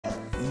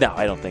No,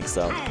 I don't think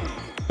so.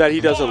 That he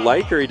doesn't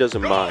like or he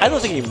doesn't mind? I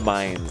don't think he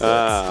minds it.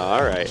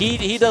 All right.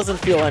 He doesn't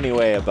feel any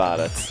way about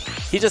it.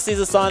 He just sees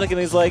a Sonic and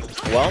he's like,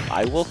 well,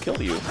 I will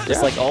kill you.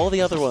 Just like all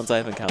the other ones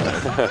I've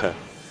encountered.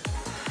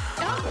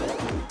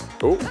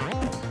 Oh,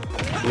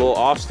 a little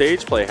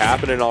off-stage play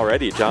happening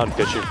already. John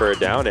fishing for a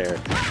down air.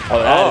 Oh,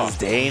 that is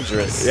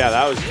dangerous. Yeah,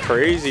 that was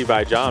crazy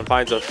by John.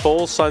 Finds a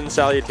full sun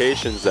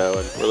salutations, though,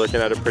 and we're looking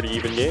at a pretty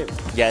even game.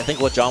 Yeah, I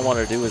think what John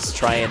wanted to do was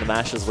try and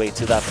mash his way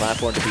to that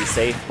platform to be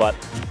safe, but,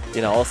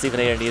 you know, all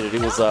Steven8er needed to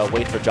do was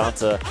wait for John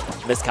to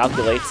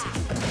miscalculate.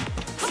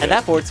 And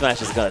that forward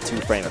smash is going to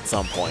two-frame at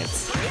some point.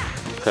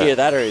 Either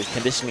that or he's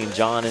conditioning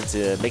John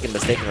into making a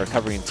mistake and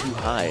recovering too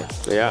high.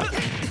 Yeah.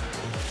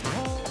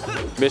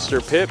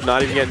 Mr. Pip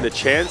not even getting the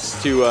chance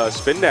to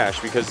spin dash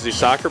because the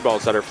soccer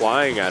balls that are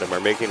flying at him are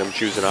making him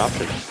choose an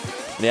option.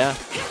 Yeah.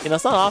 You know,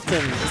 it's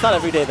not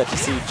every day that you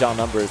see John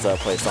Numbers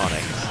play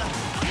Sonic.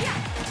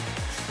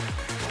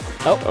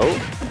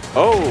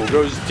 Oh,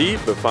 goes deep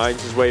but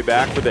finds his way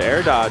back with the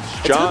air dodge.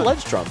 It's a good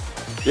ledge trump.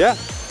 Yeah.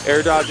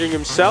 Air dodging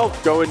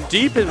himself, going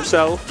deep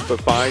himself,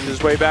 but finds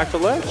his way back to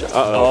ledge.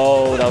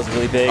 Oh, that was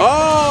really big.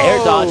 Oh! Air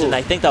dodge, and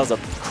I think that was a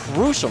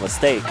crucial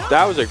mistake.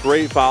 That was a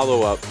great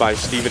follow-up by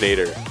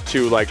Steven8er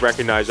to like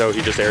recognize, oh,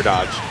 he just air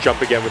dodged.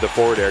 Jump again with the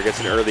forward air, gets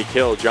an early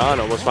kill. John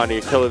almost finding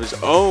a kill of his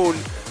own.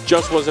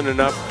 Just wasn't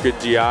enough good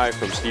DI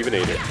from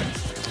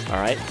Steven8er. All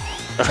right.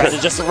 Trying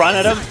to just run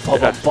at him.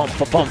 Bump, bump,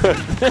 bump, bump.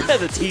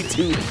 The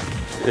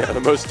T2. Yeah,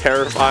 the most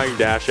terrifying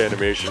dash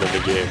animation in the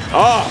game.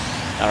 Oh!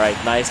 All right,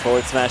 nice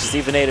forward smash.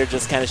 Steven8er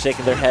just kind of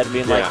shaking their head,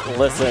 being like,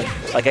 listen,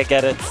 like, I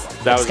get it.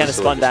 That was kind of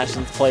spun dash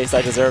into place.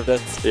 I deserved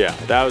it. Yeah,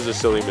 that was a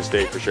silly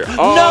mistake for sure.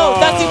 Oh, no,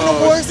 that's even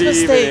a worse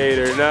mistake.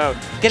 Steven8er, no.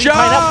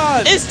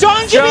 John! Is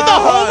John giving the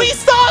homie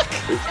stock?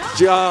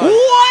 John!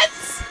 What?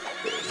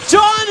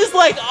 John is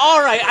like,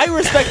 all right, I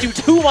respect you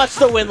too much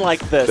to win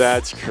like this.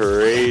 That's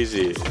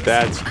crazy.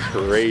 That's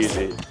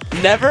crazy.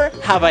 Never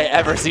have I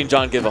ever seen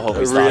John give a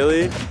homie stock.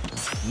 Really?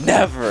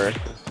 Never.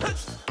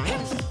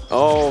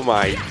 Oh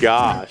my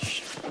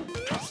gosh.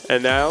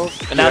 And now?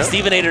 And now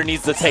Steven8er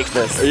needs to take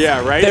this.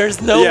 Yeah, right?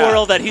 There's no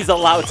world that he's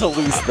allowed to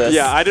lose this.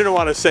 Yeah, I didn't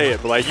want to say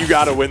it, but like, you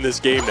got to win this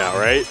game now,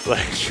 right?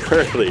 Like,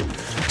 surely.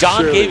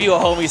 John gave you a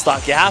homie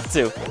stock. You have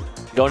to.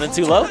 Going in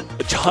too low?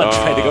 John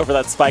trying to go for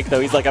that spike, though.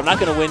 He's like, I'm not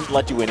going to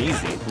let you win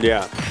easy.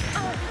 Yeah.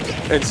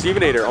 And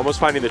Steven8er almost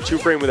finding the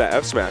two-frame with that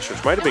F smash,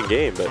 which might have been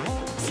game, but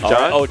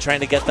John,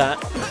 trying to get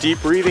that.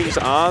 Deep breathing's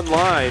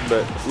online,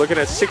 but looking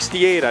at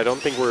 68, I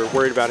don't think we're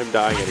worried about him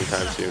dying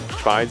anytime soon.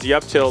 Finds the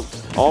up tilt,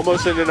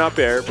 almost in an up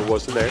air, but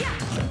wasn't there.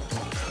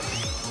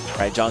 All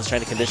right, John's trying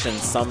to condition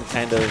some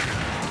kind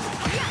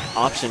of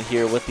option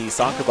here with the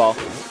soccer ball.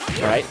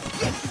 All right,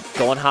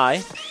 going high,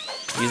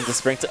 using the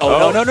spring to.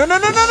 Oh, no.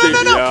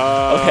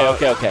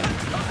 Okay.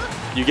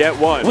 You get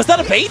one. Was that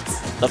a bait?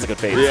 That's a good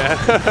bait.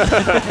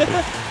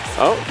 Yeah.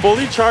 Oh,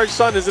 fully charged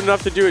sun isn't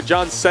enough to do it.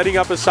 John setting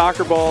up a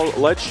soccer ball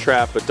ledge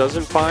trap, but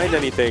doesn't find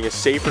anything. A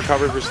safe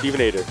recovery for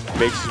Steven8er.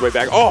 Makes his way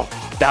back. Oh!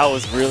 That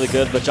was really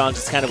good, but John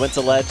just kind of went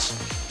to ledge,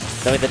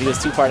 knowing that he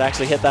was too far to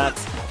actually hit that.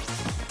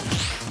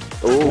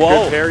 Oh,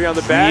 good parry on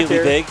the back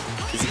really big.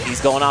 He's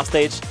going off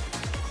stage.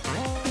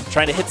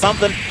 Trying to hit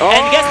something.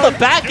 And gets the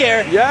back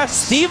air.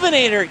 Yes!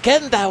 Steven8er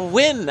getting that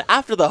win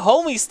after the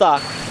homie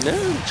stock.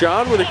 No,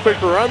 John with a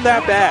quick run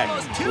that back.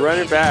 Run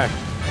it back.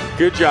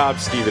 Good job,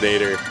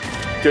 Steven8er.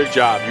 Good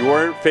job. You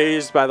weren't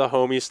phased by the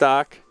homie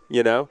stock,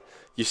 you know?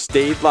 You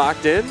stayed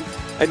locked in,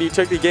 and you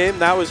took the game.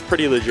 That was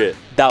pretty legit.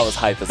 That was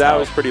hype as hell. That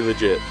was pretty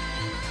legit.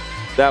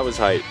 That was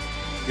hype.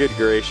 Good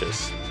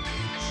gracious.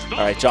 All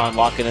right, John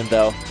locking in,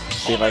 though.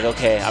 Being like,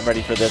 okay, I'm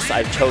ready for this.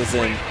 I've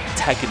chosen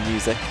tech and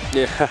music.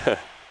 Yeah.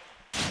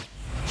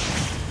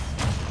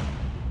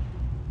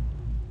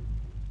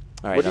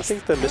 All right, what do you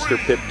think the Mr.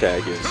 Pip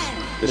tag is?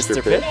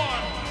 Mr. Pip?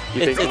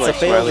 You think it's like a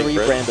failed Smiling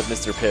rebrand of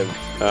Mr. Pip.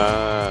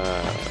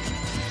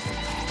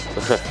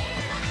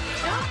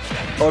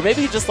 Or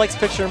maybe he just likes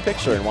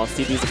picture-in-picture and wants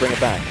TVs to bring it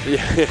back.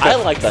 Yeah. I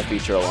like that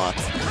feature a lot.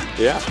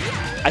 Yeah.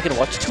 I can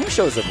watch 2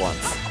 shows at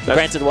once.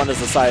 Granted, one is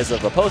the size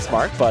of a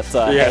postmark, but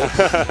hey,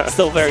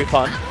 still very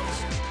fun.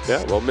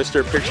 Yeah, well,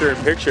 Mr.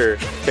 Picture-in-Picture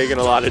taking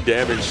a lot of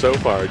damage so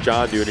far.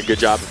 John doing a good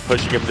job of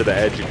pushing him to the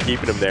edge and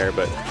keeping him there,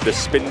 but the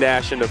spin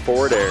dash into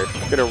forward air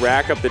going to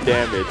rack up the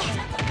damage.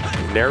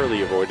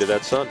 Narrowly avoided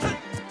that sun.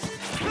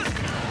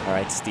 All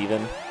right,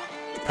 Steven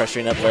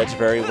pressuring up ledge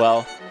very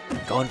well.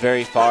 Going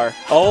very far.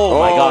 Oh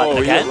my God,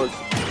 again?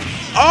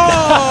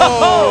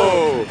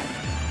 Oh!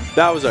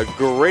 That was a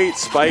great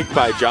spike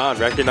by John,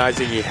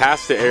 recognizing he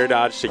has to air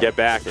dodge to get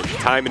back and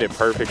timing it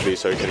perfectly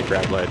so he can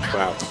grab ledge.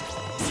 Wow.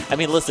 I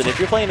mean, listen, if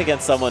you're playing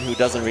against someone who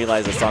doesn't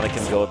realize that Sonic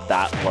can go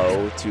that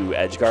low to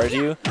edge guard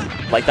you,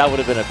 like that would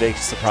have been a big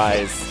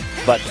surprise.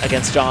 But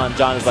against John,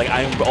 John is like,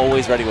 I'm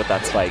always ready with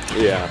that spike.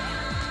 Yeah.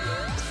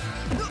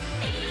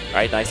 All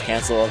right, nice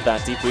cancel of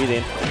that deep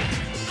breathing.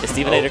 Is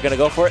Steven8er going to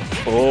go for it?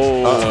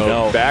 Oh,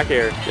 no. Back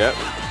air. Yep.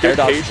 Air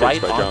dodge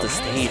right onto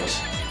stage.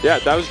 Yeah,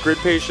 that was grid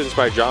patience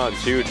by John,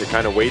 too, to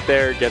kind of wait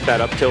there, get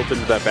that up tilt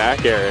into that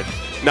back air.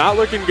 Not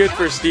looking good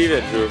for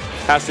Steven, who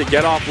has to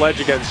get off ledge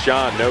against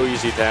John. No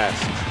easy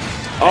task.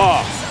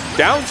 Oh,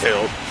 down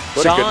tilt.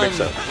 What a good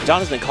mix-up. John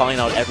has been calling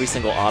out every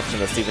single option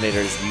that Steven8er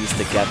has used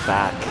to get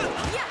back.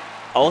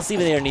 All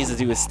Steven8er needs to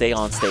do is stay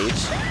on stage.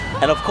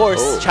 And of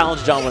course,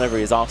 challenge John whenever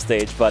he's off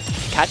stage, but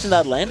catching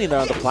that landing there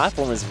on the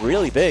platform is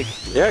really big.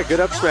 Yeah,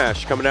 good up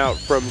smash coming out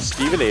from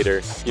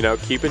Steven8er. You know,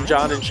 keeping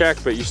John in check,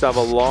 but you still have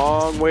a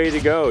long way to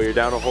go. You're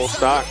down a whole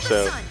stock,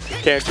 so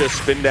can't just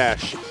spin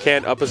dash.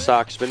 Can't up a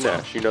stock spin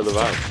dash. You know the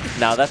vibe.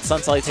 Now that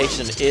Sun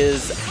Salutation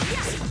is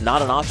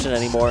not an option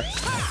anymore.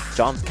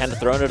 John's kind of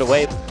throwing it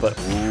away, but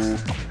ooh.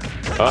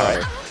 All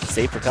right,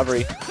 safe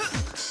recovery.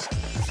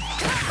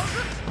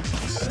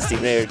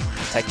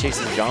 Steven8er tech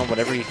chasing John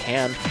whenever he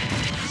can.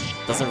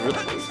 Doesn't really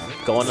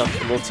going up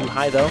a little too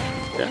high though.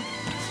 Yeah.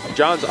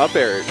 John's up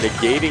air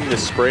negating the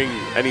spring,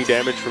 any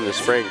damage from the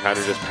spring, kind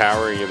of just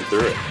powering him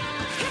through it.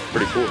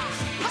 Pretty cool.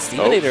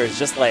 Steven8er is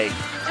just like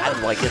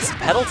it's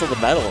pedal to the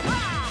metal.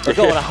 We're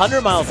going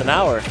 100 miles an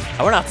hour, and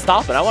we're not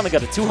stopping. I want to go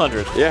to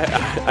 200.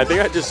 Yeah, I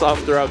think I just saw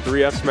him throw out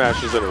 3 F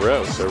smashes in a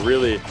row. So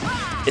really,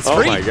 it's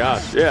free. Oh my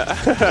gosh,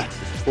 yeah.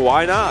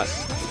 Why not?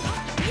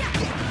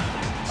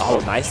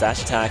 Oh, nice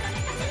dash attack.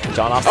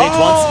 John off stage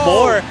once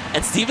more,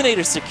 and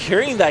Steven8er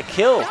securing that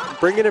kill.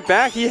 Bringing it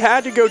back. He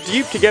had to go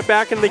deep to get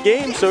back in the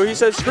game, so he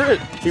said, screw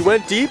it. He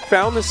went deep,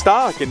 found the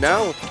stock, and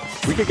now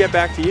we could get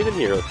back to even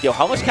here. Yo,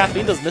 how much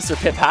caffeine does Mr.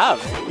 Pip have?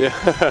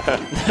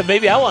 Yeah.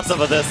 Maybe I want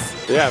some of this.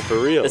 Yeah, for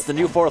real. It's the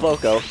new Four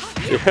Loko.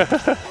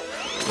 Yeah.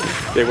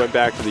 They went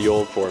back to the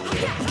old formula.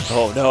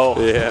 Oh, no.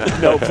 Yeah.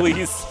 No,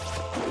 please.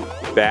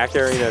 Back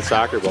airing that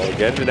soccer ball,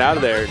 getting it out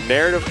of there.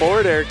 Narrative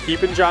forward air,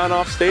 keeping John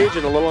off stage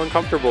and a little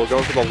uncomfortable.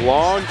 Going for the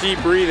long,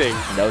 deep breathing.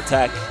 No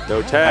tech.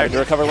 No tech. Having to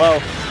recover low.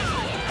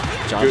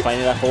 John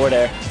finding that forward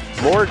air.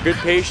 More good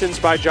patience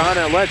by John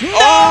at ledge. No!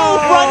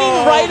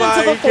 Running right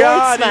into the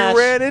forward smash. He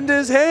ran into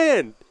his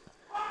hand.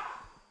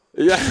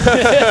 Yeah.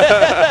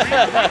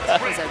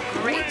 That was a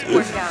great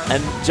workout.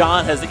 And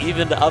John has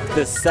evened up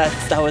this set.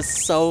 That was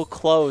so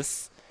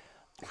close.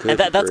 And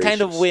that's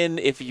kind of when,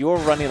 if you're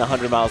running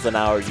 100 miles an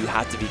hour, you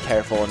have to be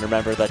careful and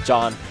remember that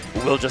John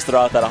will just throw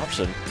out that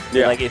option.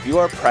 Yeah. Like, if you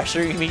are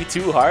pressuring me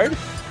too hard,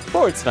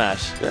 forward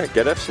smash. Yeah,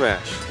 get F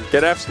smash.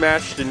 Get F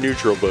smash to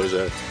neutral,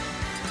 bozo.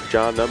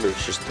 John Numbers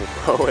just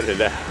throwing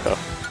it out.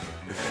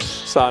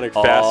 Sonic,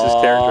 fastest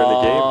character in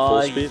the game,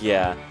 full speed.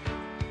 Yeah.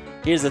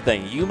 Here's the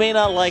thing. You may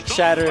not like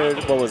Shattered,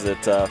 what was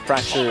it?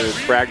 Fractured.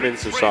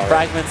 Fragments of Sorrow.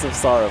 Fragments of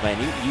Sorrow, man.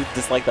 You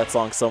dislike that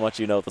song so much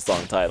you know the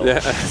song title. Yeah,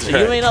 so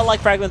you may not like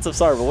Fragments of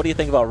Sorrow, but what do you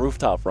think about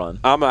Rooftop Run?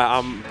 I'm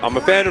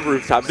a fan of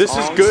Rooftop. This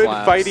is good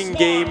fighting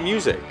game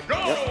music.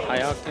 Yep, high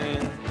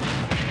octane.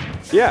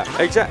 Yeah,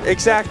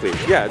 exactly.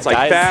 Yeah, it's like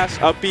Guys, fast,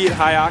 upbeat,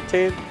 high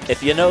octane.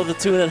 If you know the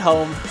tune at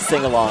home,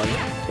 sing along.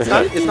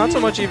 It's not so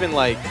much even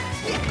like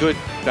good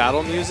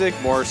battle music,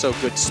 more so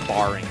good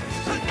sparring.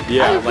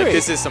 Yeah, like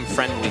this is some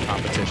friendly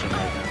competition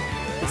right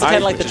now. It's kind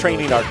of like the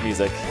training arc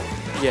music.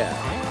 Yeah.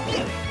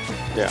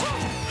 Yeah.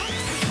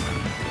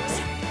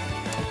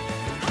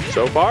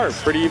 So far,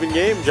 pretty even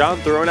game. John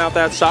throwing out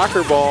that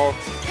soccer ball,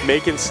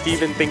 making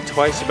Steven think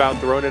twice about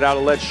throwing it out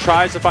of ledge.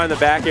 Tries to find the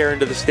back air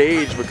into the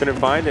stage, but couldn't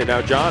find it.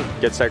 Now John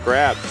gets that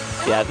grab.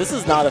 Yeah, this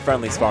is not a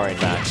friendly sparring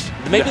match.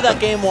 Maybe that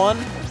game 1,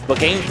 but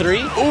game 3,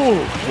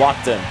 ooh,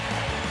 locked in.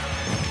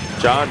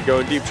 John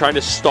going deep, trying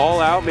to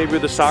stall out maybe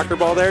with the soccer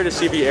ball there to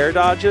see if he air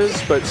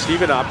dodges, but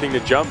Steven opting to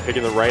jump,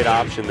 picking the right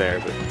option there.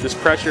 But this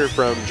pressure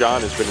from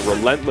John has been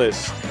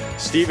relentless.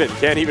 Steven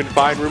can't even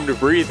find room to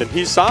breathe, and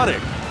he's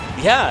Sonic.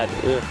 Yeah,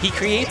 he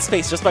creates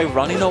space just by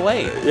running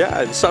away.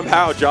 Yeah, and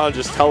somehow John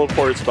just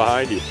teleports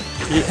behind you.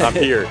 I'm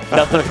here.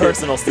 Nothing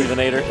personal,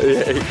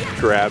 Steven8er. Yeah, he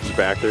grabs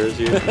back there as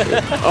you.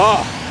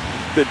 Oh,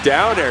 the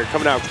down air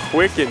coming out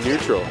quick and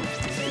neutral.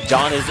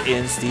 John is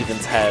in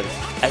Steven's head.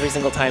 Every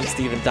single time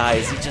Steven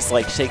dies, he just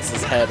like shakes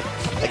his head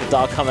like a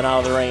dog coming out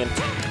of the rain.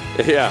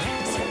 Yeah.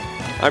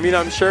 I mean,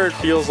 I'm sure it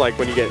feels like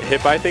when you get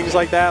hit by things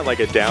like that, like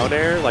a down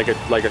air, like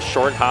a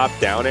short hop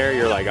down air,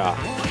 you're like,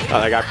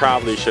 like I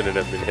probably shouldn't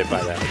have been hit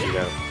by that, you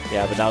know?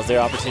 Yeah, but now's their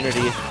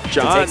opportunity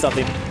John, to take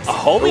something. A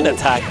homing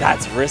attack,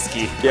 that's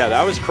risky. Yeah,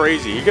 that was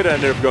crazy. He could have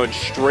ended up going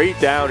straight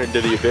down into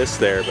the abyss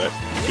there, but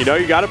you know,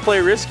 you got to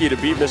play risky to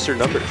beat Mr.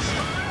 Numbers.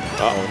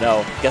 Oh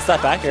no, guess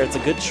that back air, it's a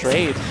good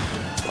trade.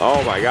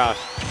 Oh my gosh.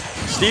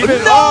 Steven,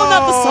 no,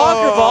 not the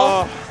soccer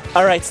ball.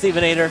 All right,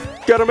 Steven8er.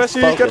 Got a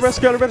Messi, got a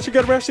Messi, got a Messi,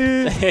 got a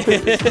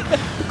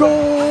Messi.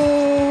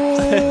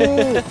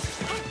 Goal!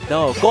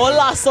 No,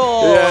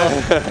 golazo!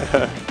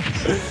 Yeah.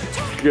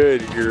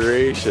 Good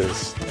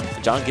gracious.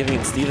 John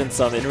giving Steven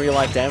some in real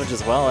life damage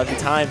as well every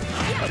time.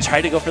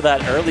 Try to go for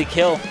that early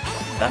kill.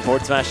 That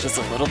forward smash just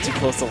a little too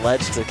close to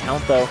ledge to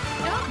count though.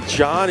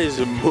 John is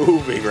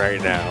moving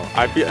right now.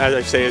 I feel, as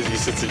I say, as he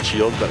sits in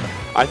shield, but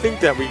I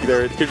think that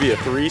there could be a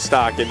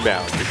 3-stock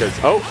inbound because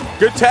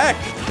good tech.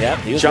 Yeah,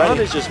 he was John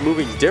ready. is just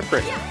moving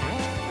different.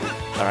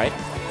 All right,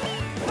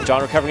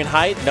 John recovering in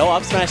height. No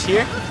up smash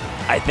here.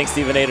 I think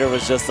Steven8er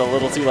was just a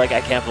little too like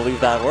I can't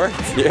believe that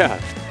worked. Yeah,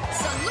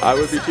 I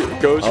would be too.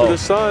 Goes for the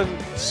sun.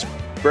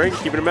 spring,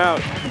 keeping him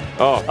out.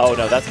 Oh. Oh,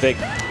 no, that's big.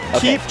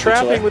 Okay, Keep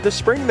trapping with the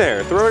spring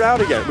there. Throw it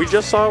out again. We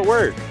just saw it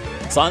work.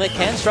 Sonic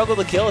can struggle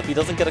to kill if he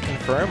doesn't get a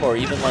confirm or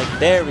even like,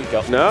 there we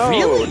go. No,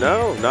 really?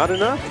 no, not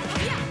enough.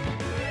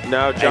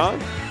 Now, John?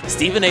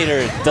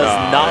 Steven8er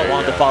does not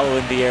want to follow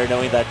in the air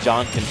knowing that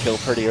John can kill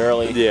pretty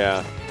early.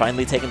 Yeah.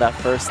 Finally taking that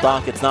first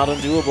stock. It's not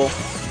undoable.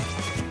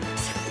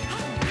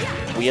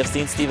 We have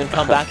seen Steven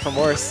come back from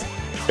worse.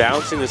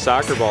 Bouncing the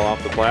soccer ball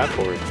off the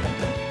platform.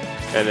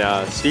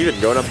 And Steven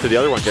going up to the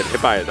other one, getting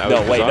hit by it. That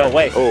was bizarre. No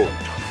way. Oh.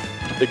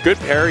 The good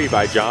parry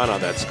by John on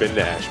that spin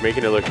dash,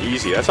 making it look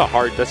easy. That's some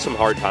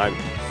hard time.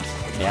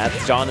 Yeah,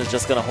 John is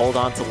just going to hold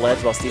on to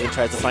ledge while Steven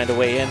tries to find a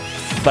way in.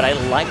 But I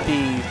like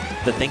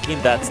the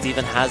thinking that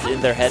Steven has in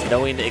their head,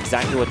 knowing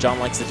exactly what John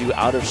likes to do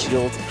out of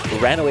shield.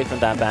 Ran away from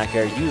that back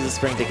air, used the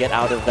spring to get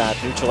out of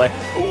that neutral air.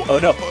 Oh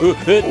no!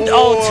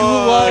 Oh, too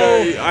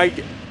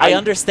low! I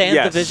understand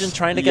the vision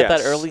trying to get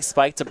that early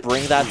spike to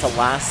bring that to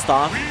last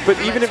stock. But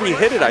even if he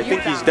hit it, I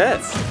think he's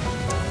dead.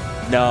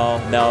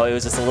 No, it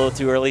was just a little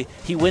too early.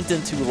 He went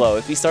in too low.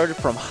 If he started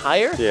from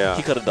higher,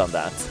 he could have done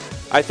that.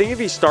 I think if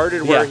he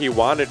started where he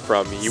wanted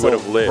from, he would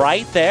have lived.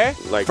 Right there?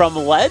 Like, from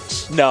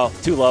ledge? No,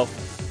 too low.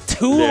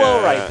 Too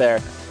low right there.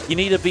 You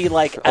need to be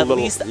like at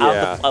least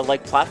out the,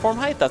 like platform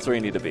height. That's where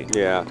you need to be.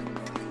 Yeah.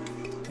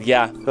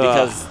 Yeah,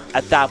 because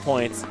at that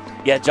point,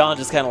 John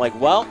just kind of like,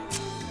 well,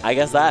 I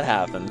guess that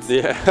happened.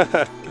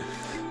 Yeah.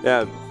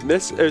 Yeah,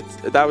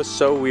 that was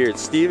so weird.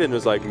 Steven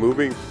was like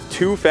moving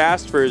too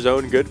fast for his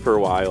own good for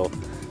a while.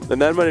 And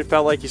then when it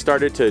felt like he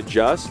started to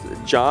adjust,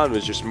 John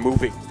was just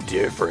moving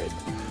different.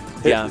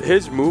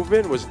 His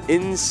movement was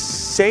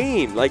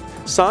insane. Like,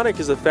 Sonic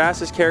is the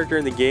fastest character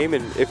in the game,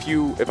 and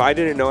if I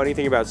didn't know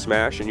anything about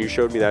Smash and you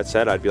showed me that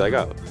set, I'd be like,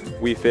 oh,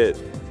 Wii Fit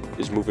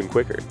is moving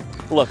quicker.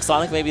 Look,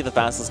 Sonic may be the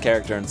fastest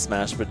character in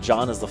Smash, but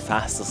John is the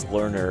fastest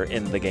learner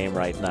in the game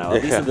right now,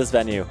 at least in this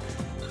venue.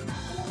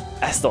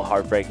 That's still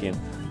heartbreaking.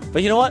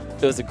 But you know what?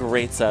 It was a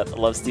great set. I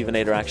love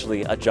Steven8er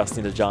actually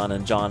adjusting to John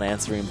and John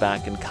answering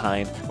back in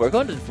kind. We're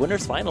going to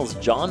winners finals.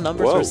 John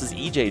Numbers versus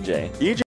EJJ.